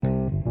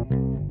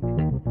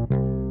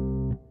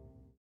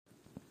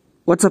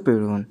What's up,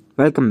 everyone?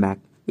 Welcome back.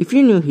 If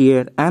you're new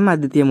here, I'm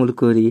Aditya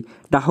Mulkuri,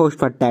 the host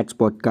for Tats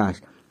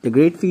Podcast, the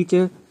great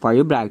feature for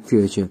your bright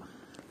future.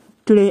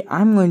 Today,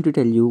 I'm going to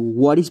tell you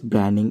what is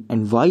branding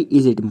and why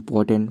is it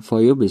important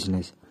for your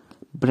business.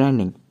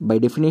 Branding, by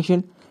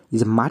definition,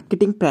 is a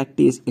marketing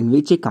practice in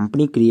which a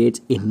company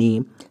creates a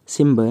name,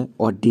 symbol,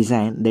 or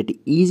design that is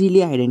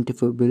easily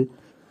identifiable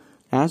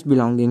as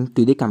belonging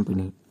to the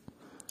company.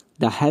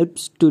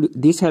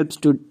 This helps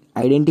to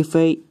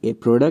identify a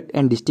product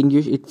and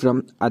distinguish it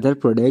from other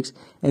products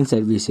and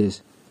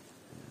services.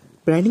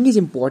 Branding is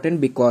important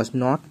because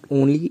not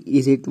only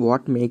is it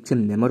what makes a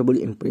memorable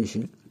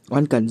impression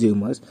on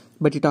consumers,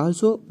 but it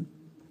also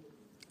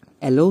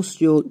allows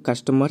your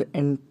customer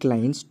and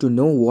clients to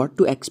know what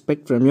to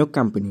expect from your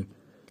company.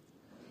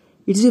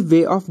 It is a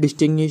way of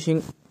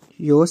distinguishing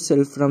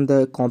yourself from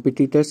the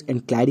competitors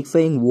and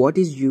clarifying what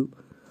is you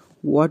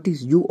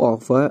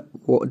offer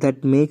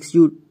that makes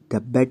you the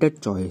better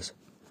choice.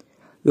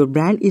 Your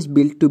brand is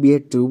built to be a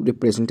true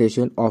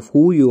representation of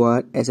who you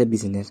are as a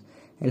business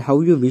and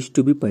how you wish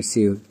to be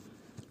perceived.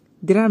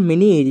 There are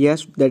many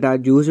areas that are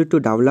used to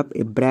develop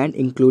a brand,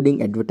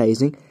 including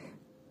advertising,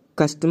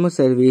 customer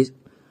service,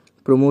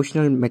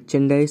 promotional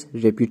merchandise,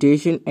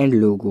 reputation, and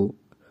logo.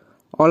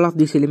 All of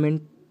these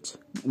elements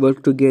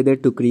work together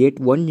to create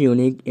one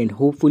unique and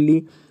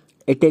hopefully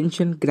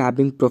attention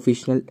grabbing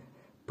professional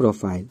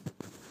profile.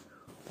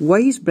 Why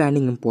is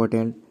branding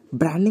important?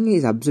 Branding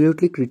is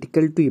absolutely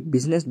critical to a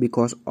business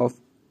because of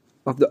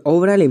the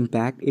overall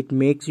impact it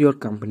makes your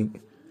company.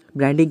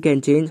 Branding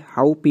can change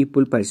how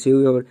people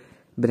perceive your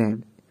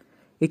brand.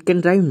 It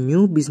can drive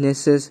new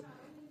businesses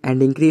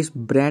and increase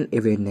brand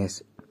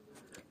awareness.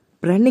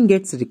 Branding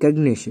gets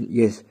recognition.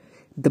 Yes,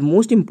 the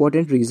most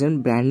important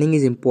reason branding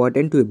is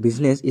important to a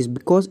business is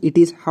because it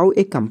is how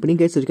a company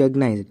gets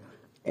recognized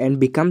and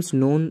becomes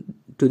known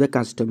to the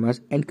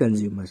customers and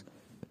consumers.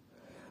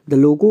 The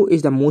logo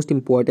is the most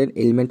important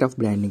element of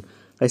branding,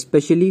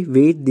 especially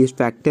where this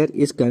factor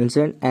is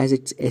concerned as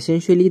it's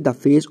essentially the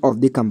face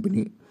of the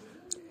company.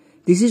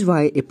 This is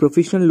why a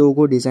professional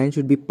logo design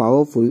should be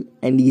powerful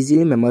and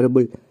easily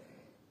memorable,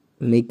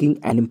 making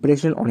an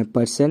impression on a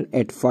person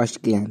at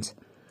first glance.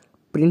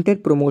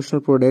 Printed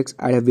promotional products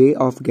are a way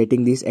of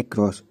getting this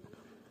across.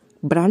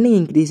 Branding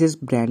increases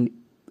brand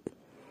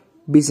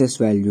business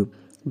value.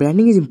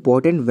 Branding is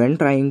important when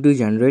trying to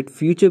generate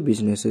future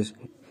businesses,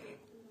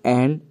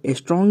 and a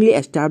strongly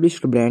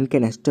established brand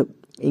can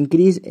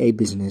increase a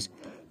business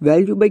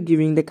value by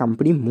giving the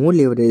company more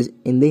leverage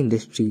in the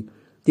industry.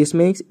 This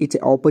makes its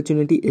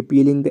opportunity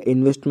appealing the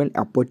investment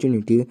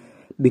opportunity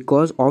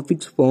because of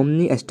its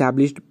firmly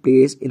established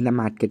place in the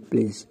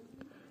marketplace.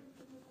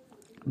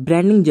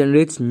 Branding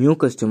generates new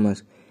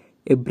customers.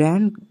 A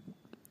brand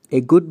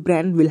a good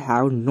brand will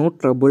have no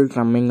trouble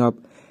drumming up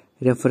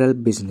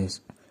referral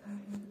business.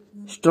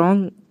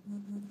 Strong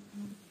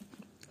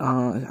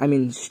I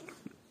mean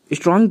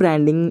Strong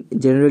branding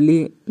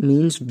generally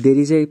means there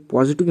is a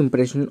positive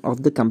impression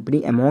of the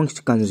company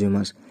amongst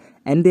consumers,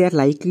 and they are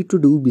likely to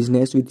do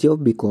business with you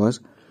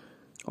because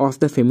of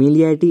the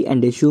familiarity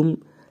and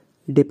assumed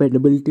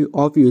dependability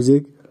of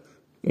using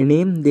a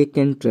name they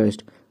can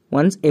trust.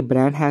 Once a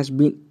brand has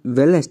been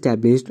well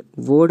established,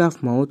 word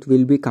of mouth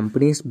will be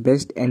company's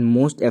best and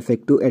most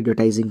effective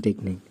advertising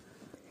technique.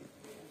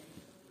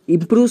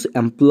 Improves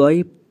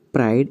employee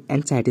pride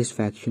and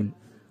satisfaction.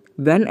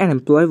 When an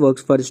employee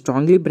works for a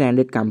strongly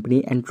branded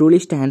company and truly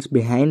stands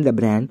behind the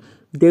brand,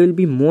 they will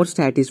be more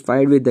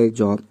satisfied with their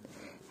job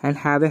and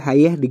have a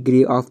higher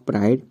degree of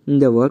pride in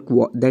the work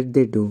that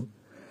they do.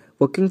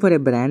 Working for a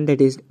brand that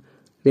is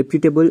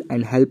reputable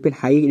and held in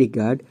high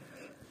regard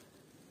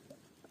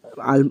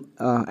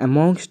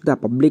amongst the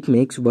public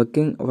makes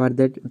working for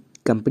that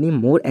company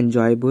more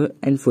enjoyable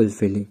and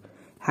fulfilling.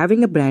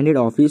 Having a branded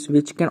office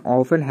which can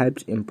often help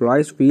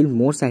employees feel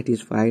more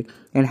satisfied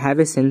and have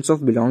a sense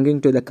of belonging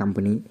to the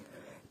company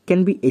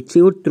can be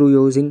achieved through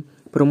using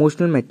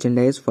promotional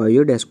merchandise for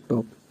your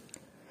desktop.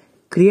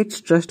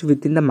 Creates trust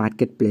within the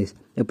marketplace.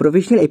 A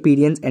professional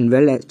appearance and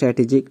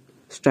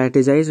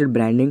strategized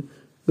branding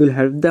will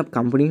help the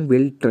company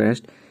build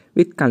trust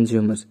with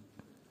consumers,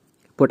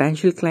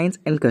 potential clients,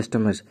 and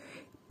customers.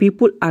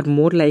 People are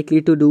more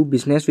likely to do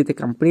business with a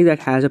company that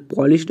has a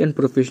polished and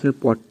professional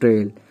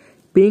portrayal.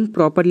 Being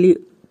properly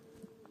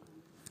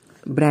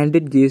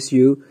branded gives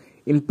you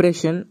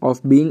impression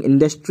of being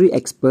industry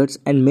experts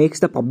and makes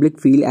the public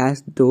feel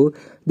as though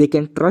they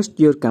can trust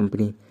your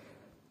company,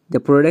 the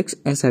products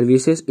and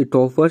services it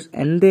offers,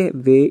 and the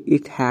way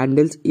it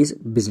handles its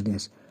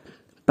business.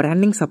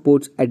 Branding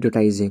supports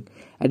advertising.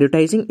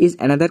 Advertising is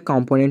another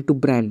component to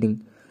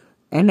branding,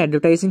 and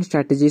advertising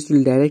strategies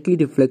will directly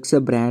reflect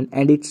the brand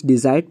and its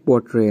desired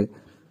portrayal.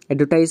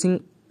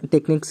 Advertising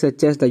techniques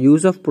such as the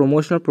use of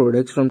promotional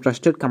products from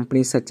trusted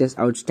companies such as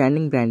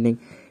outstanding branding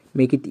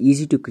make it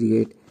easy to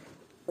create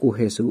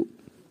cohesive.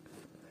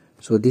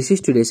 So this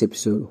is today's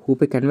episode.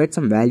 Hope I conveyed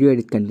some value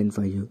added content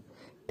for you.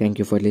 Thank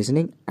you for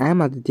listening. I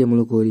am Aditya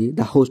Mulukuri,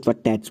 the host for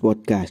Tats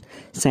Podcast.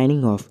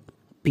 Signing off.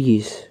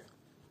 Peace.